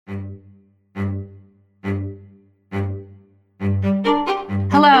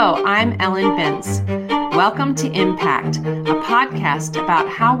Hello, I'm Ellen Bince. Welcome to Impact, a podcast about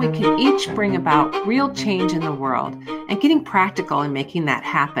how we can each bring about real change in the world and getting practical in making that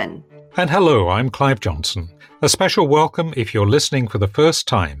happen. And hello, I'm Clive Johnson. A special welcome if you're listening for the first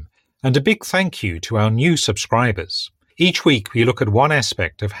time, and a big thank you to our new subscribers. Each week we look at one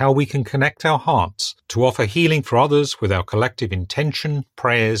aspect of how we can connect our hearts to offer healing for others with our collective intention,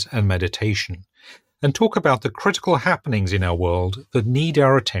 prayers, and meditation, and talk about the critical happenings in our world that need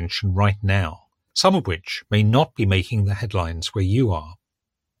our attention right now, some of which may not be making the headlines where you are.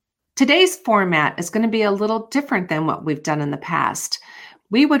 Today's format is going to be a little different than what we've done in the past.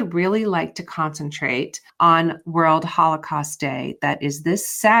 We would really like to concentrate on World Holocaust Day, that is this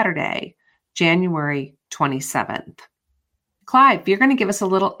Saturday, January 27th. Clive, you're going to give us a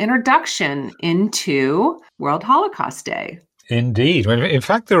little introduction into World Holocaust Day. Indeed. In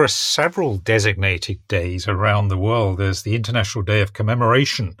fact, there are several designated days around the world. There's the International Day of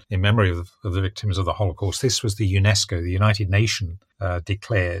Commemoration in memory of the victims of the Holocaust. This was the UNESCO, the United Nations,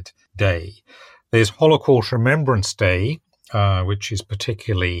 declared day. There's Holocaust Remembrance Day, which is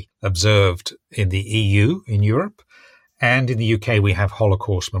particularly observed in the EU, in Europe. And in the UK, we have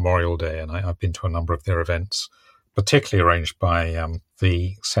Holocaust Memorial Day, and I've been to a number of their events, particularly arranged by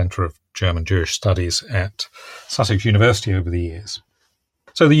the Centre of German Jewish Studies at Sussex University over the years.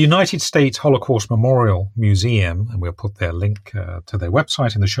 So the United States Holocaust Memorial Museum, and we'll put their link to their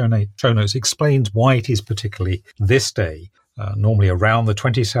website in the show notes, explains why it is particularly this day, normally around the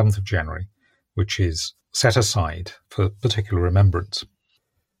 27th of January, which is set aside for particular remembrance.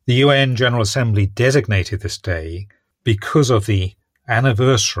 The UN General Assembly designated this day because of the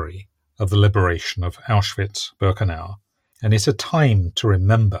anniversary of the liberation of Auschwitz-Birkenau, and it's a time to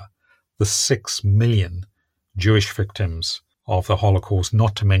remember the 6 million Jewish victims of the Holocaust,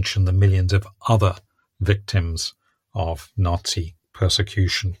 not to mention the millions of other victims of Nazi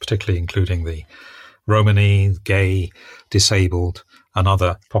persecution, particularly including the Romani, gay, disabled, and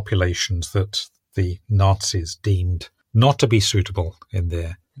other populations that the Nazis deemed not to be suitable in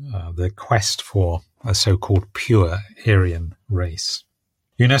their quest for a so-called pure Aryan race.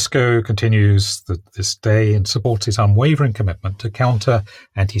 UNESCO continues this day and supports its unwavering commitment to counter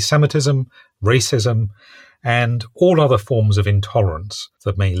anti-Semitism, racism, and all other forms of intolerance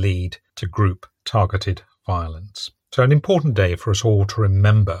that may lead to group-targeted violence. So an important day for us all to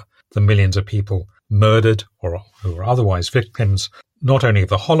remember the millions of people murdered or who are otherwise victims, not only of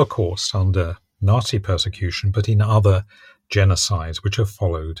the Holocaust under Nazi persecution, but in other genocides which have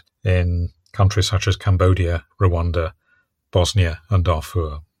followed in countries such as Cambodia, Rwanda, Bosnia and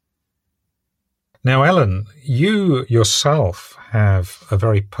Darfur. Now, Ellen, you yourself have a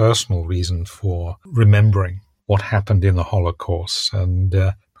very personal reason for remembering what happened in the Holocaust, and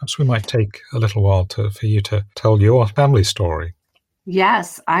perhaps we might take a little while for you to tell your family story.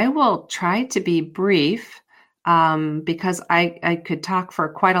 Yes, I will try to be brief because I could talk for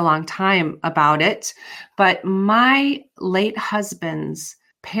quite a long time about it. But my late husband's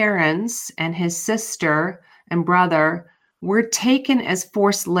parents and his sister and brother were taken as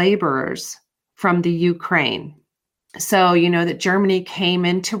forced laborers from the Ukraine. So, you know that Germany came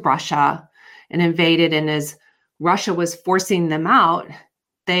into Russia and invaded, and as Russia was forcing them out,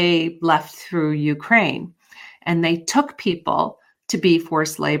 they left through Ukraine, and they took people to be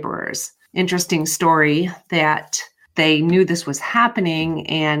forced laborers. Interesting story that they knew this was happening,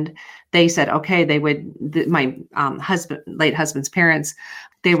 and they said, okay, my late husband's parents,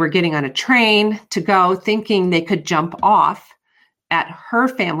 they were getting on a train to go thinking they could jump off at her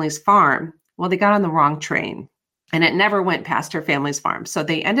family's farm. Well, they got on the wrong train, and it never went past her family's farm. So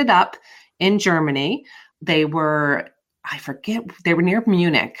they ended up in Germany. They were near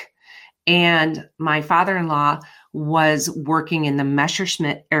Munich. And my father-in-law was working in the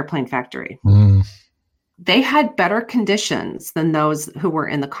Messerschmitt airplane factory. They had better conditions than those who were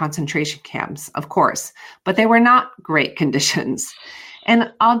in the concentration camps, of course, but they were not great conditions.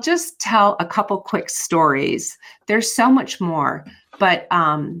 And I'll just tell a couple quick stories. There's so much more, but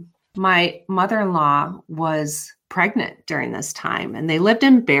my mother-in-law was pregnant during this time, and they lived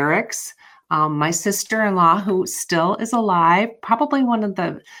in barracks. My sister-in-law, who still is alive, probably one of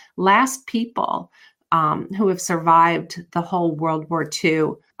the last people who have survived the whole World War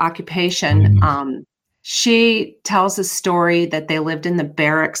II occupation. She tells a story that they lived in the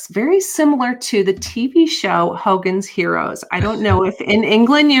barracks, very similar to the TV show Hogan's Heroes. I don't know if in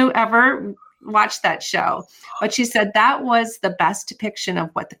England you ever watched that show, but she said that was the best depiction of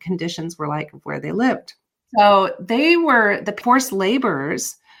what the conditions were like of where they lived. So the forced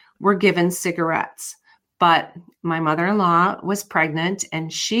laborers were given cigarettes, but my mother-in-law was pregnant,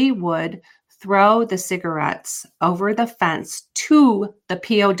 and she would throw the cigarettes over the fence to the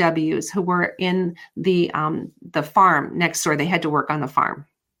POWs who were in the farm next door. They had to work on the farm.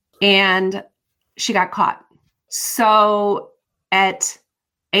 And she got caught. So at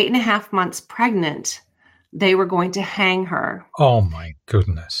 8.5 months pregnant, they were going to hang her. Oh my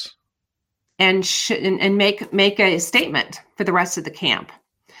goodness. And make a statement for the rest of the camp.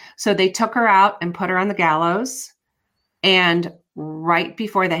 So they took her out and put her on the gallows. And right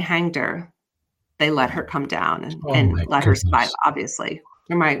before they hanged her, they let her come down and let her survive, obviously.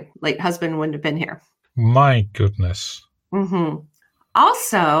 Or my late husband wouldn't have been here. My goodness. Mm-hmm.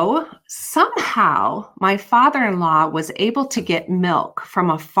 Also, somehow, my father-in-law was able to get milk from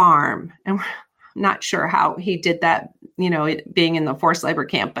a farm. And we're not sure how he did that, being in the forced labor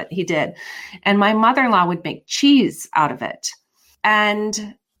camp, but he did. And my mother-in-law would make cheese out of it.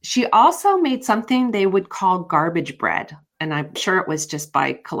 And she also made something they would call garbage bread. And I'm sure it was just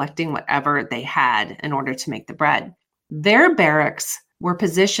by collecting whatever they had in order to make the bread. Their barracks were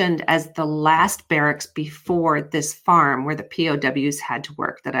positioned as the last barracks before this farm where the POWs had to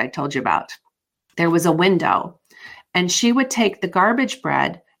work that I told you about. There was a window, and she would take the garbage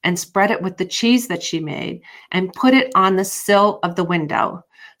bread and spread it with the cheese that she made and put it on the sill of the window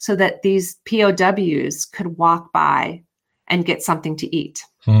so that these POWs could walk by and get something to eat.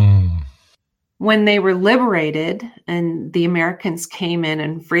 When they were liberated and the Americans came in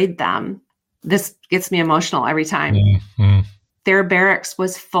and freed them, this gets me emotional every time. Their barracks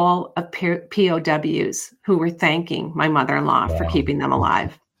was full of POWs who were thanking my mother-in-law for keeping them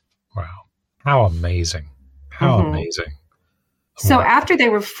alive. Wow. How amazing. How amazing. So after they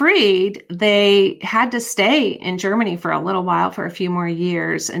were freed, they had to stay in Germany for a little while, for a few more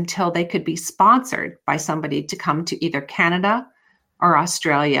years, until they could be sponsored by somebody to come to either Canada or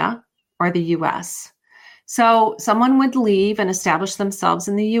Australia or the US. So someone would leave and establish themselves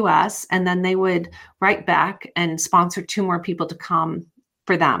in the US, and then they would write back and sponsor 2 more people to come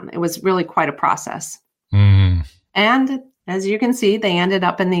for them. It was really quite a process. And as you can see, they ended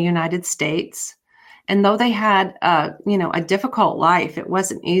up in the United States. And though they had a difficult life, it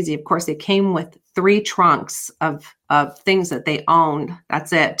wasn't easy. Of course, they came with 3 trunks of things that they owned.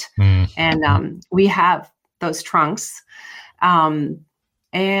 That's it. And we have those trunks.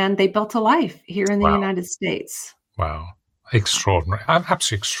 And they built a life here in the United States. Wow. Extraordinary.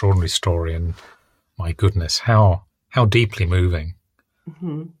 Absolutely extraordinary story. And my goodness, how deeply moving.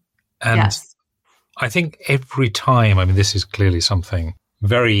 And yes. I think every time, this is clearly something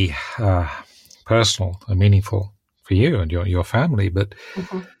very personal and meaningful for you and your family, but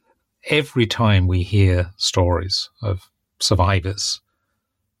every time we hear stories of survivors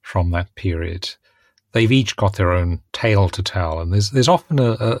from that period, they've each got their own tale to tell, and there's often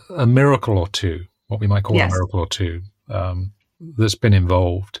a miracle or two, what we might call a miracle or two, that's been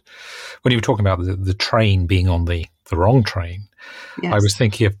involved. When you were talking about the train being on the wrong train, I was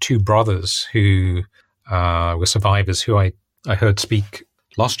thinking of 2 brothers who were survivors who I heard speak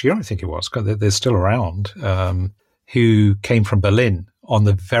last year, I think it was, they're still around, who came from Berlin on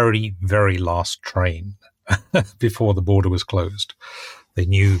the very, very last train before the border was closed. They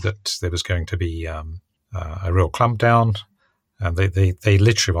knew that there was going to be a real clampdown, and they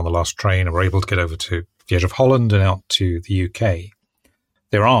literally were on the last train and were able to get over to the edge of Holland and out to the UK.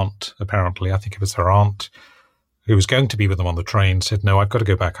 Their aunt, apparently, I think it was their aunt, who was going to be with them on the train, said, "No, I've got to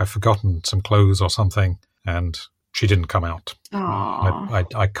go back. I've forgotten some clothes or something," and she didn't come out.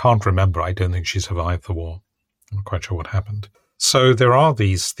 I can't remember. I don't think she survived the war. I'm not quite sure what happened. So there are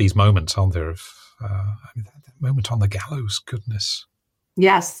these moments, aren't there, of that moment on the gallows, goodness.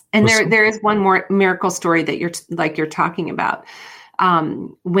 Yes. And there is one more miracle story that you're talking about.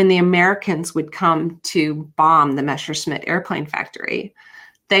 When the Americans would come to bomb the Messerschmitt airplane factory,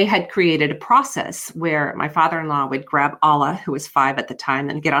 they had created a process where my father-in-law would grab Alla, who was 5 at the time,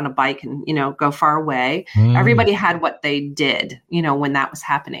 and get on a bike and, go far away. Everybody had what they did, when that was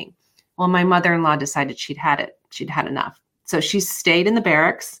happening. Well, my mother-in-law decided she'd had it. She'd had enough. So she stayed in the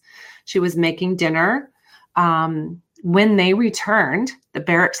barracks. She was making dinner. When they returned, the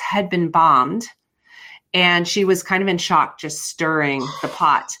barracks had been bombed, and she was kind of in shock, just stirring the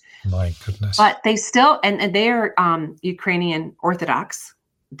pot. My goodness. But they still, and they're Ukrainian Orthodox,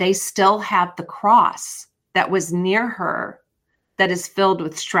 they still have the cross that was near her that is filled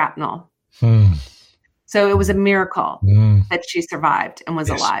with shrapnel. So it was a miracle that she survived and was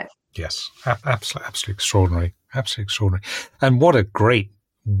alive. Yes, absolutely extraordinary. Absolutely extraordinary. And what a great,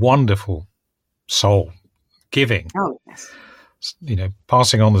 wonderful soul. Giving,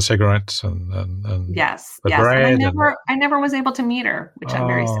 passing on the cigarettes and the bread. And I never was able to meet her, which I'm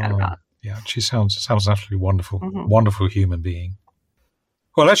very sad about. Yeah, she sounds absolutely wonderful, wonderful human being.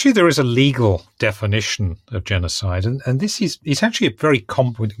 Well, actually, there is a legal definition of genocide, and this is it's actually a very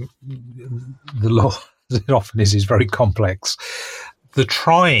the law, as it often is very complex. The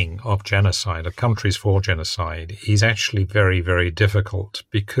trying of genocide, of countries for genocide, is actually very, very difficult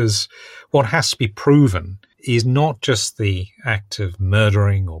because what has to be proven is not just the act of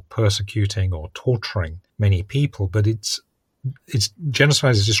murdering or persecuting or torturing many people, but it's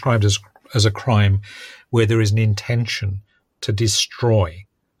genocide is described as a crime where there is an intention to destroy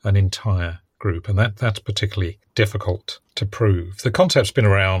an entire group, and that's particularly difficult to prove. The concept's been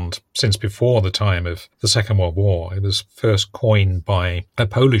around since before the time of the Second World War. It was first coined by a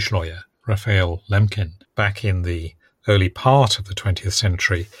Polish lawyer, Raphael Lemkin, back in the early part of the 20th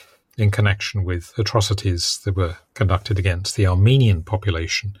century in connection with atrocities that were conducted against the Armenian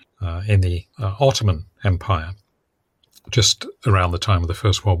population in the Ottoman Empire, just around the time of the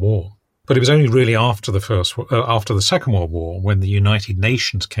First World War. But it was only really after the Second World War, when the United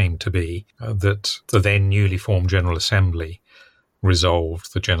Nations came to be, that the then newly formed General Assembly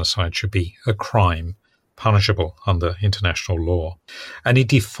resolved that genocide should be a crime punishable under international law. And it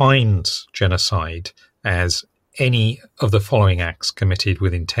defines genocide as any of the following acts committed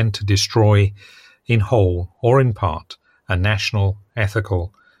with intent to destroy, in whole or in part, a national,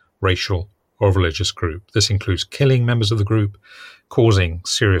 ethical, racial, or religious group. This includes killing members of the group, causing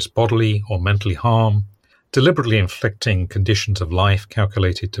serious bodily or mental harm, deliberately inflicting conditions of life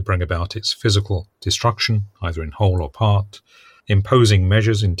calculated to bring about its physical destruction, either in whole or part, imposing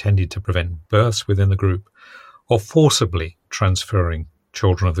measures intended to prevent births within the group, or forcibly transferring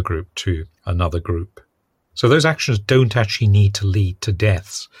children of the group to another group. So those actions don't actually need to lead to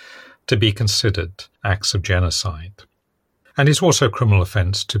deaths to be considered acts of genocide. And it's also a criminal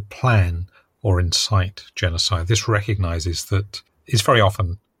offence to plan or incite genocide. This recognises that it's very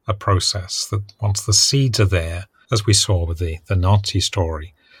often a process that once the seeds are there, as we saw with the Nazi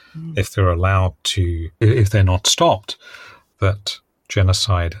story, if they're not stopped, that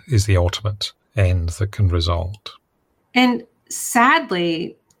genocide is the ultimate end that can result. And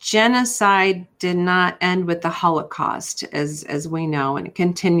sadly, genocide did not end with the Holocaust, as we know, and it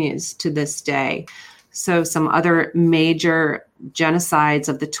continues to this day. So some other major genocides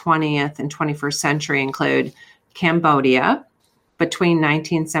of the 20th and 21st century include Cambodia. Between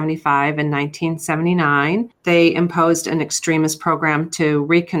 1975 and 1979, they imposed an extremist program to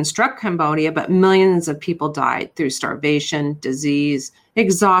reconstruct Cambodia, but millions of people died through starvation, disease,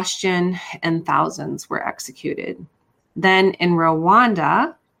 exhaustion, and thousands were executed. Then in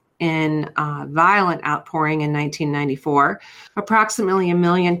Rwanda, in a violent outpouring in 1994, approximately 1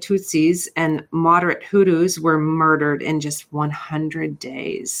 million Tutsis and moderate Hutus were murdered in just 100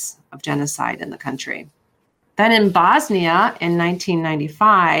 days of genocide in the country. Then in Bosnia in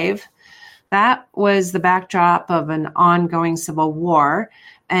 1995, that was the backdrop of an ongoing civil war,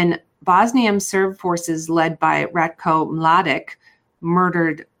 and Bosnian Serb forces led by Ratko Mladic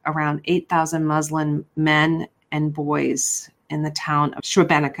murdered around 8,000 Muslim men and boys in the town of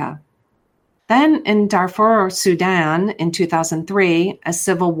Srebrenica. Then in Darfur, Sudan, in 2003, a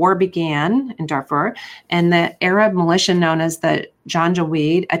civil war began in Darfur, and the Arab militia known as the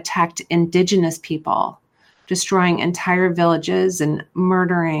Janjaweed attacked indigenous people, destroying entire villages and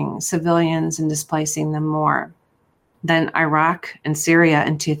murdering civilians and displacing them more. Then Iraq and Syria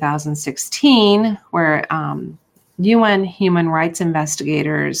in 2016, where UN human rights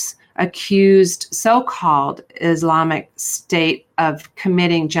investigators accused so-called Islamic State of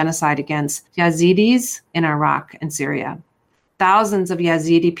committing genocide against Yazidis in Iraq and Syria. Thousands of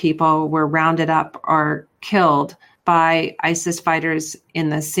Yazidi people were rounded up or killed by ISIS fighters in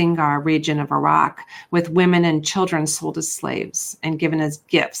the Sinjar region of Iraq, with women and children sold as slaves and given as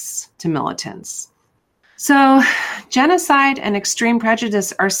gifts to militants. So genocide and extreme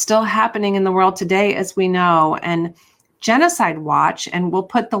prejudice are still happening in the world today, as we know, and Genocide Watch, and we'll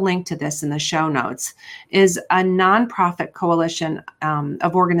put the link to this in the show notes, is a nonprofit coalition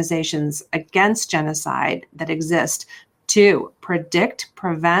of organizations against genocide that exist to predict,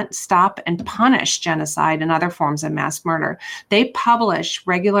 prevent, stop, and punish genocide and other forms of mass murder. They publish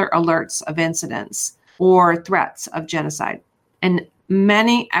regular alerts of incidents or threats of genocide. And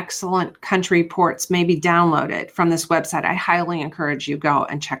many excellent country reports may be downloaded from this website. I highly encourage you go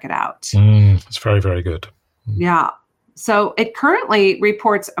and check it out. It's very, very good. Yeah. So it currently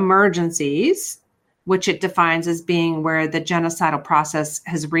reports emergencies, which it defines as being where the genocidal process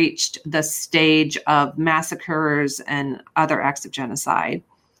has reached the stage of massacres and other acts of genocide.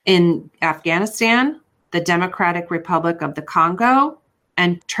 In Afghanistan, the Democratic Republic of the Congo,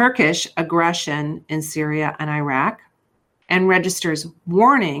 and Turkish aggression in Syria and Iraq, and registers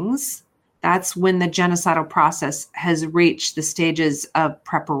warnings That's when the genocidal process has reached the stages of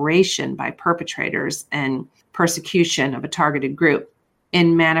preparation by perpetrators and persecution of a targeted group.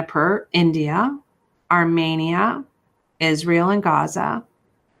 In Manipur, India, Armenia, Israel and Gaza,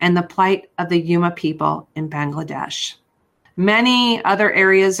 and the plight of the Yuma people in Bangladesh. Many other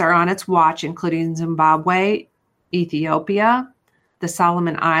areas are on its watch, including Zimbabwe, Ethiopia, the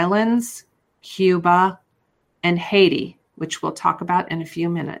Solomon Islands, Cuba, and Haiti, which we'll talk about in a few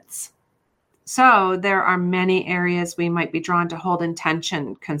minutes. So there are many areas we might be drawn to hold in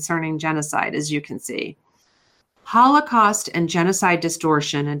tension concerning genocide, as you can see. Holocaust and genocide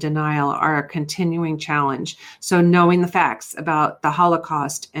distortion and denial are a continuing challenge, so knowing the facts about the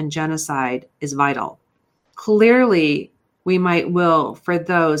Holocaust and genocide is vital. Clearly, we might will for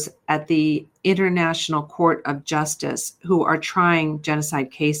those at the International Court of Justice who are trying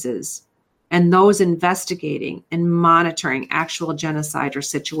genocide cases, and those investigating and monitoring actual genocide or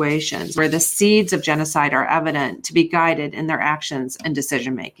situations where the seeds of genocide are evident, to be guided in their actions and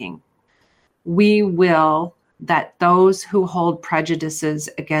decision-making. We will that those who hold prejudices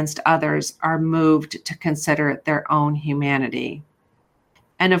against others are moved to consider their own humanity.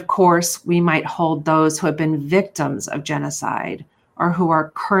 And of course, we might hold those who have been victims of genocide or who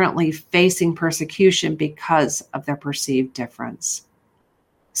are currently facing persecution because of their perceived difference.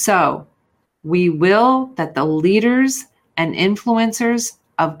 So, we will that the leaders and influencers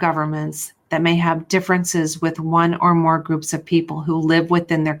of governments that may have differences with one or more groups of people who live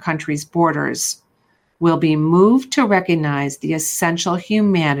within their country's borders will be moved to recognize the essential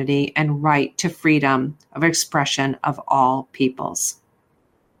humanity and right to freedom of expression of all peoples.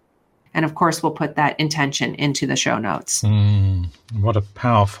 And of course, we'll put that intention into the show notes. What a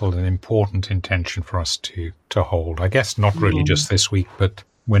powerful and important intention for us to hold. I guess not really just this week, but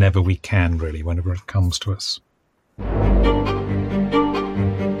whenever we can, really, whenever it comes to us.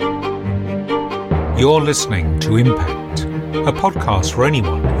 You're listening to Impact, a podcast for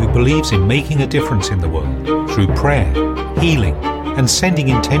anyone who believes in making a difference in the world through prayer, healing, and sending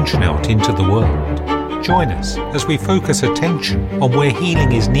intention out into the world. Join us as we focus attention on where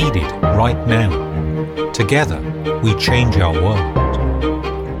healing is needed right now. Together, we change our world.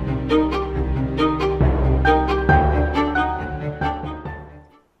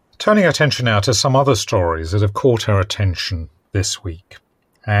 Turning attention now to some other stories that have caught our attention this week.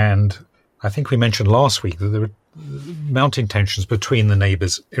 And I think we mentioned last week that there were mounting tensions between the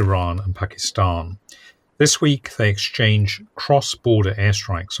neighbours Iran and Pakistan. This week, they exchanged cross-border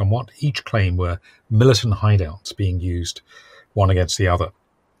airstrikes on what each claim were militant hideouts being used one against the other.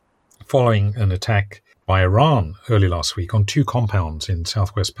 Following an attack by Iran early last week on 2 compounds in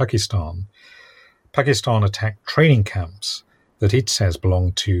southwest Pakistan, Pakistan attacked training camps that it says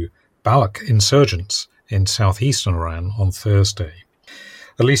belong to Baloch insurgents in southeastern Iran on Thursday.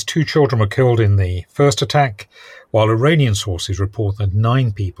 At least 2 children were killed in the first attack, while Iranian sources report that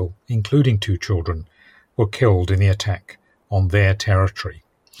 9 people, including 2 children, were killed in the attack on their territory.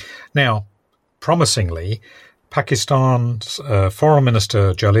 Now, promisingly, Pakistan's Foreign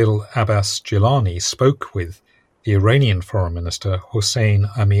Minister Jalil Abbas Gilani spoke with the Iranian Foreign Minister Hossein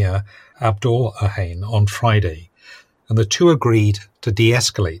Amir Abdollahian on Friday, and the two agreed to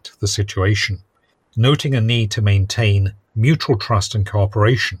de-escalate the situation, noting a need to maintain mutual trust and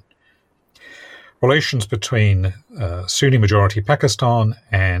cooperation. Relations between Sunni-majority Pakistan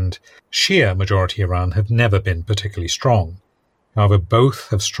and Shia-majority Iran have never been particularly strong. However, both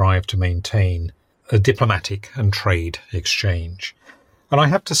have strived to maintain a diplomatic and trade exchange. And I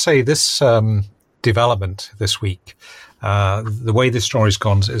have to say, this development this week, the way this story's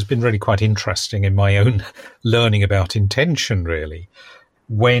gone, has been really quite interesting in my own learning about intention, really.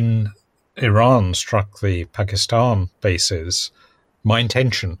 When Iran struck the Pakistan bases, my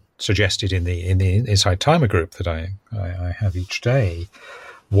intention, suggested in the Inside Timer group that I have each day,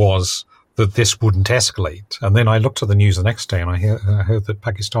 was that this wouldn't escalate. And then I looked at the news the next day and I heard that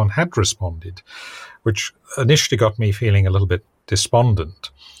Pakistan had responded, which initially got me feeling a little bit despondent.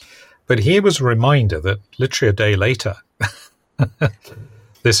 But here was a reminder that literally a day later,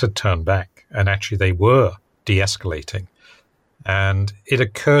 this had turned back and actually they were de-escalating. And it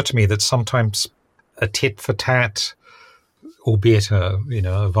occurred to me that sometimes a tit for tat, albeit a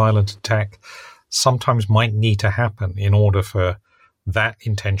violent attack, sometimes might need to happen in order for that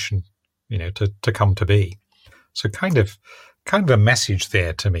intention, to come to be. So kind of a message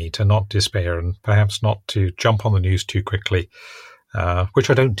there to me to not despair and perhaps not to jump on the news too quickly, which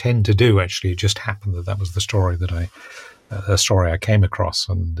I don't tend to do. Actually, it just happened that was the story I came across,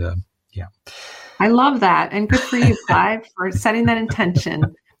 and yeah. I love that, and good for you, Clive, for setting that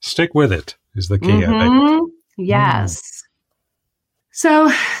intention. Stick with it is the key. I think. Yes.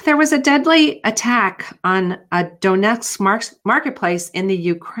 So there was a deadly attack on a Donetsk marketplace in the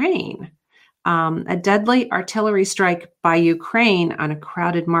Ukraine. A deadly artillery strike by Ukraine on a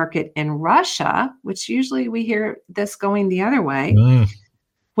crowded market in Russia, which usually we hear this going the other way,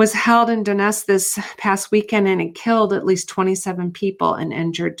 was held in Donetsk this past weekend, and it killed at least 27 people and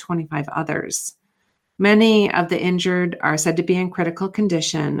injured 25 others. Many of the injured are said to be in critical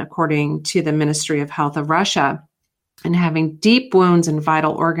condition, according to the Ministry of Health of Russia, and having deep wounds in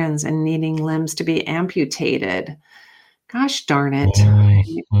vital organs and needing limbs to be amputated. Gosh darn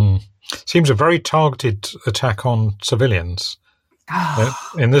it. Seems a very targeted attack on civilians.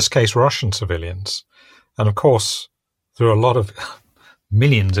 In this case, Russian civilians. And of course, there are a lot of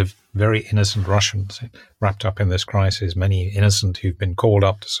millions of very innocent Russians wrapped up in this crisis, many innocent who've been called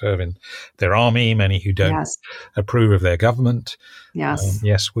up to serve in their army, many who don't approve of their government. Yes.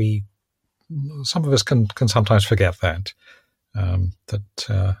 Some of us can sometimes forget that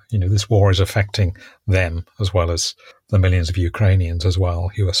this war is affecting them as well as the millions of Ukrainians as well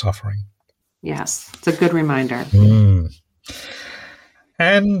who are suffering. Yes, it's a good reminder.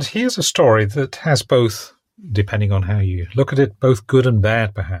 And here's a story that has both, depending on how you look at it, both good and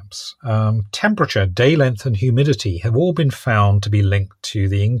bad perhaps. Temperature, day length and humidity have all been found to be linked to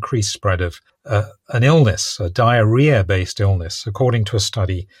the increased spread of an illness, a diarrhea-based illness, according to a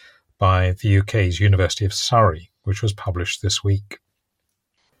study by the UK's University of Surrey, which was published this week.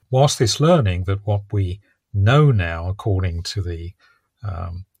 Whilst this learning that what we know now, according to the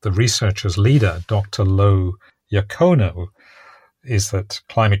researchers' leader, Dr. Lo Yacono, is that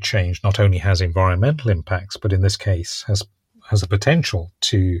climate change not only has environmental impacts, but in this case has a potential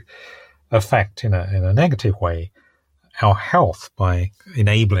to affect in a negative way our health by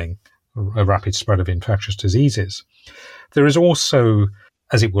enabling a rapid spread of infectious diseases. There is also,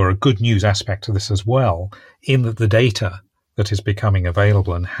 as it were, a good news aspect to this as well, in that the data that is becoming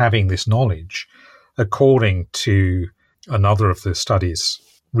available and having this knowledge, according to another of the study's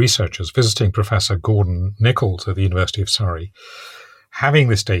researchers, visiting Professor Gordon Nichols at the University of Surrey, having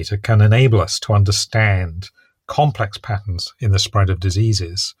this data can enable us to understand complex patterns in the spread of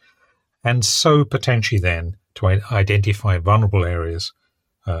diseases, and so potentially then to identify vulnerable areas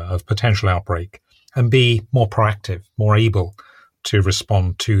of potential outbreak and be more proactive, more able to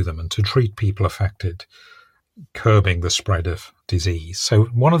respond to them and to treat people affected, curbing the spread of disease. So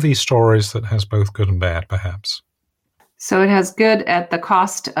one of these stories that has both good and bad, perhaps. So it has good at the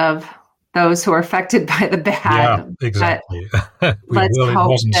cost of those who are affected by the bad. Yeah, exactly. It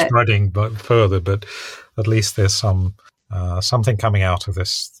wasn't spreading but further, but at least there's something coming out of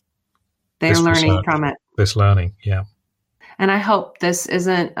this. They're learning from it. This learning, yeah. And I hope this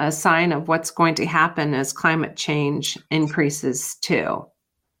isn't a sign of what's going to happen as climate change increases too.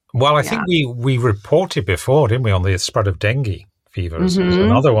 Well, I think we reported before, didn't we, on the spread of dengue fevers.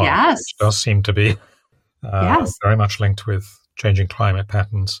 Another one which does seem to be very much linked with changing climate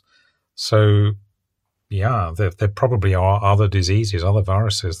patterns. So, there probably are other diseases, other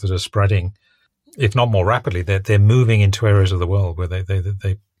viruses that are spreading, if not more rapidly. They're moving into areas of the world where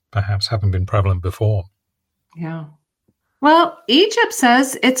they perhaps haven't been prevalent before. Yeah. Well, Egypt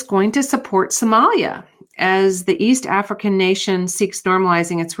says it's going to support Somalia as the East African nation seeks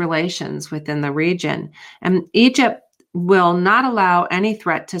normalizing its relations within the region. And Egypt will not allow any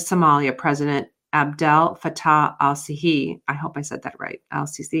threat to Somalia, President Abdel Fattah al-Sisi, I hope I said that right,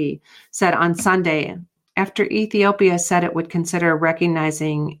 al-Sisi, said on Sunday, after Ethiopia said it would consider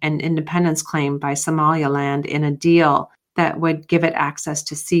recognizing an independence claim by Somaliland in a deal that would give it access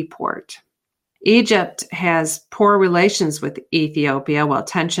to seaport. Egypt has poor relations with Ethiopia while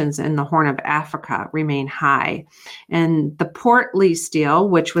tensions in the Horn of Africa remain high. And the port lease deal,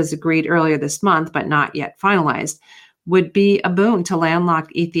 which was agreed earlier this month but not yet finalized, would be a boon to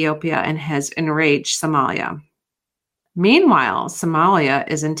landlocked Ethiopia and has enraged Somalia. Meanwhile, Somalia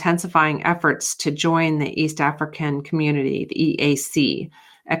is intensifying efforts to join the East African Community, the EAC,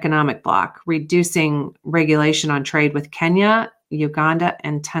 economic bloc, reducing regulation on trade with Kenya, Uganda,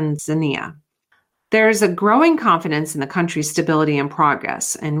 and Tanzania. There's a growing confidence in the country's stability and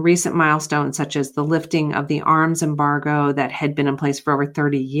progress, and recent milestones such as the lifting of the arms embargo that had been in place for over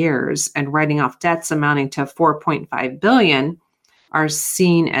 30 years and writing off debts amounting to $4.5 billion are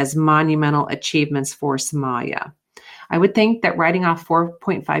seen as monumental achievements for Somalia. I would think that writing off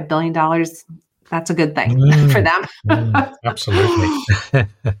 $4.5 billion, that's a good thing for them. Absolutely.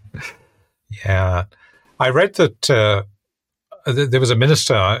 Yeah. I read that there was a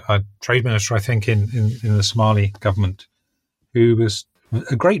minister, a trade minister, I think, in the Somali government, who was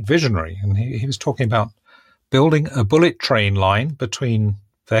a great visionary. And he was talking about building a bullet train line between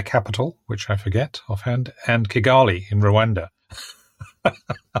their capital, which I forget offhand, and Kigali in Rwanda.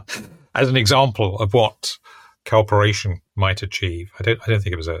 as an example of what cooperation might achieve. I don't think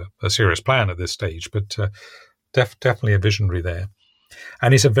it was a serious plan at this stage, but definitely a visionary there.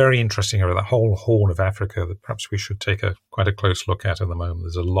 And it's a very interesting area, that whole Horn of Africa, that perhaps we should take quite a close look at the moment.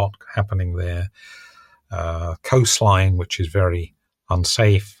 There's a lot happening there. Coastline, which is very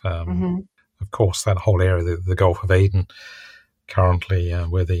unsafe. Of course, that whole area, the Gulf of Aden, currently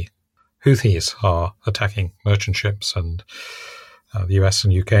where the Houthis are attacking merchant ships, and the US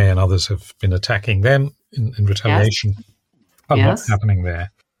and UK and others have been attacking them in retaliation. Yes. A lot happening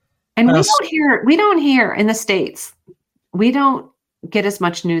there. And we don't hear in the States, we don't get as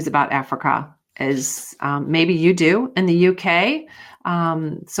much news about Africa as maybe you do in the UK.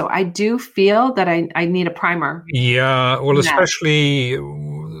 So I do feel that I need a primer. Yeah, well, especially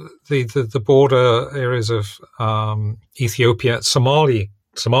the border areas of Ethiopia, Somalia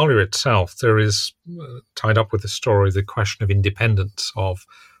itself. There is tied up with the story the question of independence of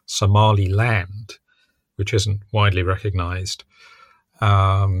Somaliland, which isn't widely recognized.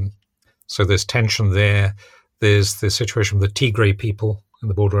 So there's tension there. There's the situation with the Tigray people in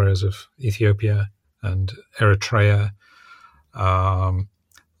the border areas of Ethiopia and Eritrea.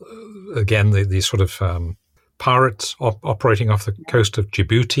 Again, the sort of pirates operating off the coast of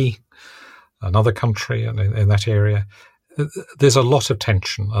Djibouti, another country in that area. There's a lot of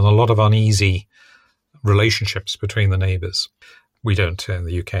tension and a lot of uneasy relationships between the neighbours. We don't in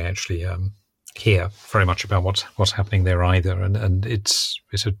the UK actually hear very much about what's happening there either, and it's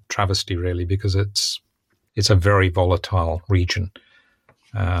a travesty really, because it's a very volatile region,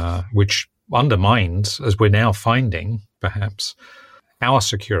 which undermines, as we're now finding, perhaps, our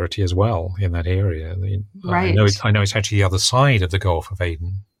security as well in that area. Right. I know it's actually the other side of the Gulf of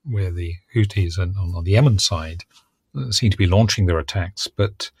Aden, where the Houthis on the Yemen side seem to be launching their attacks.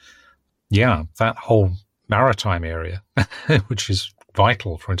 But yeah, that whole maritime area, which is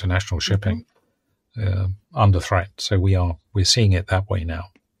vital for international shipping, under threat. So we're seeing it that way now.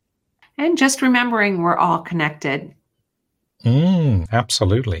 And just remembering we're all connected.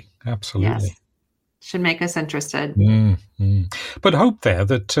 Absolutely. Yes. Should make us interested. But hope there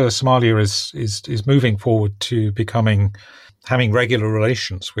that Somalia is moving forward to having regular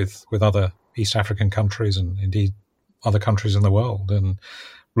relations with other East African countries and indeed other countries in the world, and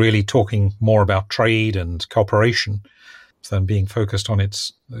really talking more about trade and cooperation than being focused on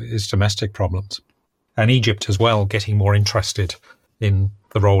its domestic problems. And Egypt as well, getting more interested in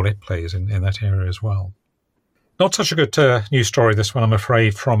the role it plays in that area as well. Not such a good news story, this one, I'm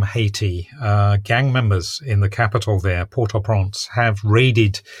afraid, from Haiti. Gang members in the capital there, Port-au-Prince, have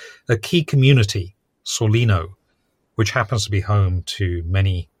raided a key community, Solino, which happens to be home to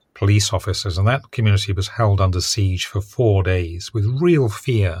many police officers. And that community was held under siege for 4 days, with real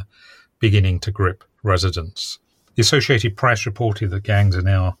fear beginning to grip residents. The Associated Press reported that gangs are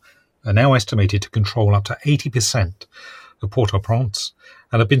now estimated to control up to 80% of Port-au-Prince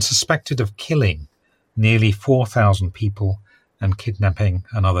and have been suspected of killing nearly 4,000 people and kidnapping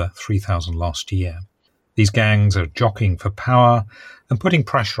another 3,000 last year. These gangs are jockeying for power and putting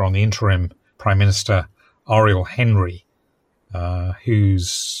pressure on the interim Prime Minister Ariel Henry,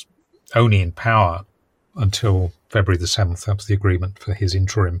 who's only in power until February the 7th. That was the agreement for his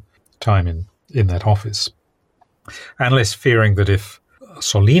interim time in that office. Analysts fearing that if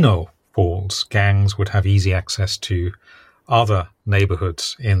Solino falls, gangs would have easy access to other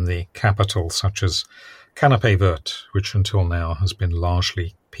neighborhoods in the capital, such as Canapé Vert, which until now has been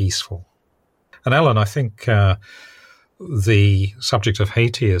largely peaceful. And Ellen, I think the subject of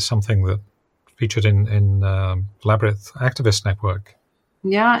Haiti is something that featured in Labyrinth Activist Network.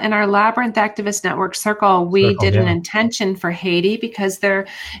 Yeah, in our Labyrinth Activist Network circle, we did an intention for Haiti because there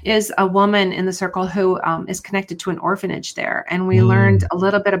is a woman in the circle who is connected to an orphanage there. And we learned a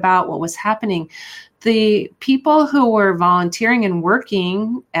little bit about what was happening. The people who were volunteering and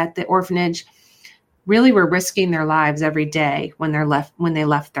working at the orphanage really were risking their lives every day when they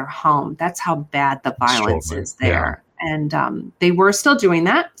left their home. That's how bad the violence is there. Yeah. And they were still doing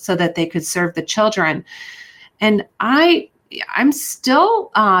that so that they could serve the children. And I'm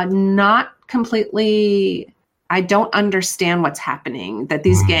still not completely, I don't understand what's happening, that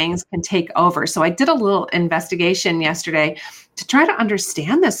these gangs can take over. So I did a little investigation yesterday to try to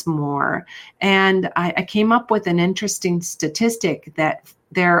understand this more. And I came up with an interesting statistic that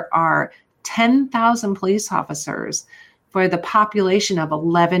there are 10,000 police officers for the population of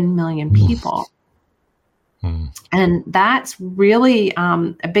 11 million people. And that's really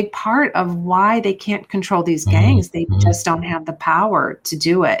a big part of why they can't control these gangs. They just don't have the power to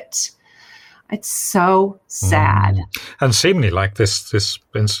do it. It's so sad. And seemingly like this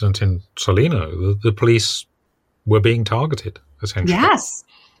incident in Solino, the police were being targeted essentially. Yes.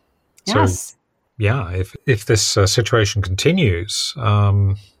 So, Yes. yeah, if this situation continues,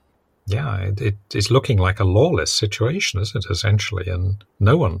 it's looking like a lawless situation, isn't it, essentially? And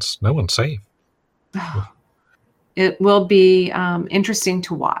no one's safe. It will be interesting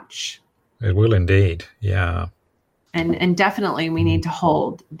to watch. It will indeed, yeah. And definitely we need to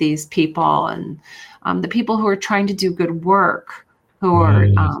hold these people and the people who are trying to do good work, who are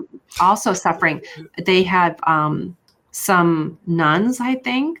also suffering. They have some nuns, I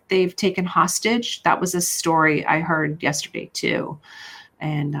think, they've taken hostage. That was a story I heard yesterday too.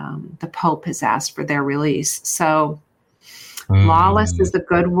 And the Pope has asked for their release. So lawless is the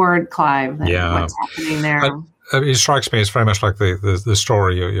good word, Clive, and what's happening there. It strikes me as very much like the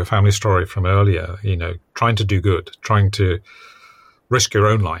story, your family story from earlier, trying to do good, trying to risk your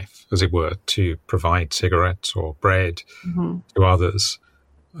own life, as it were, to provide cigarettes or bread to others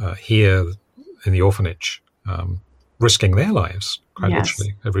here in the orphanage, risking their lives quite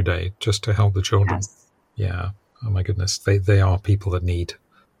literally every day just to help the children. Yes. Yeah. Oh, my goodness. They are people that need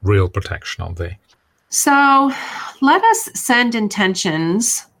real protection, aren't they? So let us send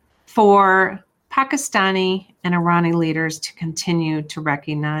intentions for Pakistani and Irani leaders to continue to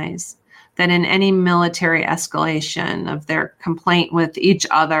recognize that in any military escalation of their complaint with each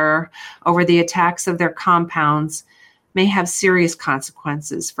other over the attacks of their compounds may have serious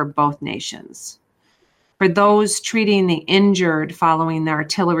consequences for both nations. For those treating the injured following the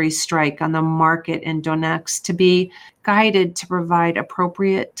artillery strike on the market in Donetsk to be guided to provide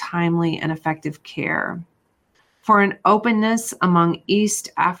appropriate, timely, and effective care. For an openness among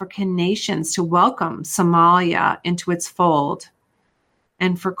East African nations to welcome Somalia into its fold,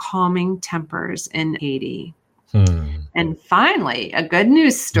 and for calming tempers in Haiti. And finally, a good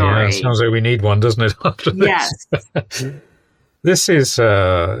news story. Yeah, sounds like we need one, doesn't it, after this? Yes. This is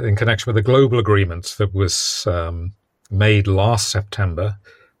in connection with a global agreement that was made last September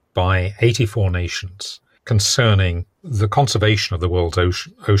by 84 nations concerning the conservation of the world's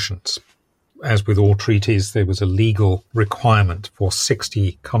oceans. As with all treaties, there was a legal requirement for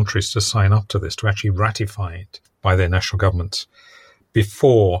 60 countries to sign up to this, to actually ratify it by their national governments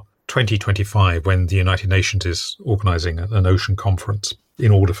before 2025, when the United Nations is organizing an ocean conference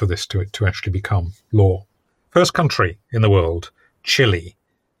in order for this to actually become law. First country in the world, Chile,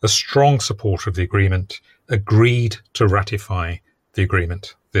 a strong supporter of the agreement, agreed to ratify the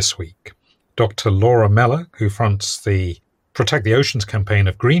agreement this week. Dr. Laura Meller, who fronts the Protect the Oceans campaign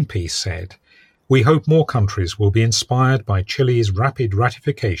of Greenpeace, said, "We hope more countries will be inspired by Chile's rapid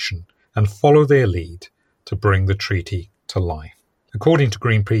ratification and follow their lead to bring the treaty to life." According to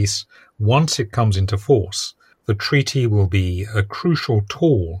Greenpeace, once it comes into force, the treaty will be a crucial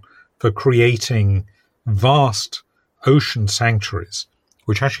tool for creating vast ocean sanctuaries,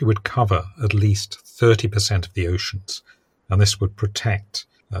 which actually would cover at least 30% of the oceans. And this would protect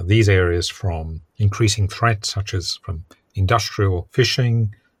these areas from increasing threats such as from industrial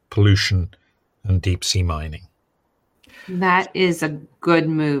fishing, pollution, and deep sea mining. That is a good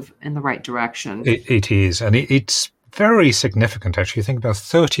move in the right direction. It is. And it's very significant, actually. Think about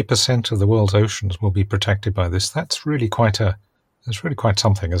 30% of the world's oceans will be protected by this. That's really quite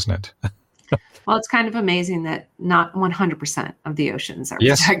something, isn't it? Well, it's kind of amazing that not 100% of the oceans are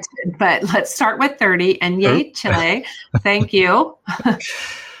protected, but let's start with 30. And yay, Chile. Thank you.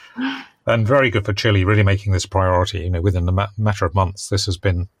 And very good for Chile, really making this a priority. Within a matter of months, this has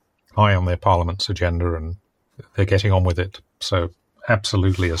been high on their parliament's agenda, and they're getting on with it. So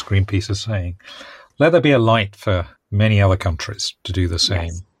absolutely, as Greenpeace is saying, let there be a light for many other countries to do the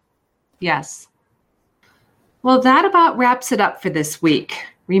same. Yes. Well, that about wraps it up for this week.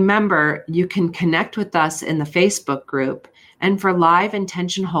 Remember, you can connect with us in the Facebook group and for live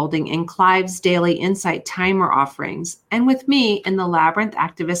intention holding in Clive's Daily Insight Timer offerings, and with me in the Labyrinth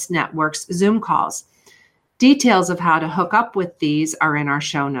Activist Network's Zoom calls. Details of how to hook up with these are in our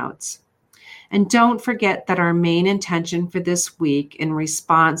show notes. And don't forget that our main intention for this week in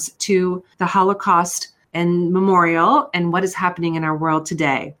response to the Holocaust and memorial and what is happening in our world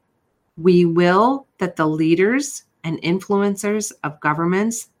today, we will that the leaders and influencers of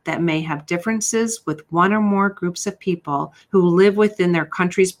governments that may have differences with one or more groups of people who live within their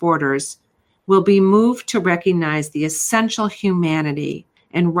country's borders will be moved to recognize the essential humanity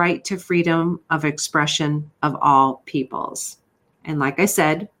and right to freedom of expression of all peoples. And like I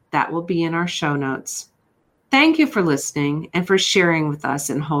said, that will be in our show notes. Thank you for listening and for sharing with us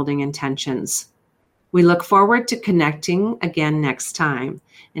and holding intentions. We look forward to connecting again next time.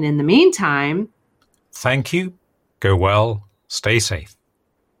 And in the meantime, thank you. Go well. Stay safe.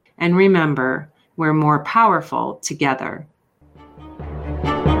 And remember, we're more powerful together.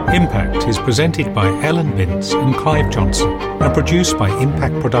 Impact is presented by Ellen Bintz and Clive Johnson and produced by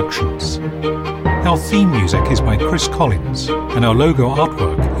Impact Productions. Our theme music is by Chris Collins and our logo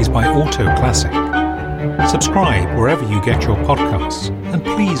artwork is by Auto Classic. Subscribe wherever you get your podcasts and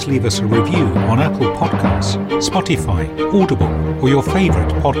please leave us a review on Apple Podcasts, Spotify, Audible or your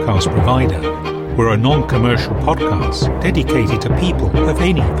favourite podcast provider. We're a non-commercial podcast dedicated to people of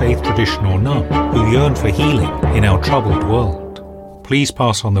any faith tradition or none who yearn for healing in our troubled world. Please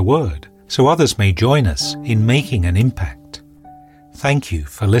pass on the word so others may join us in making an impact. Thank you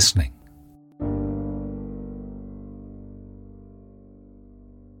for listening.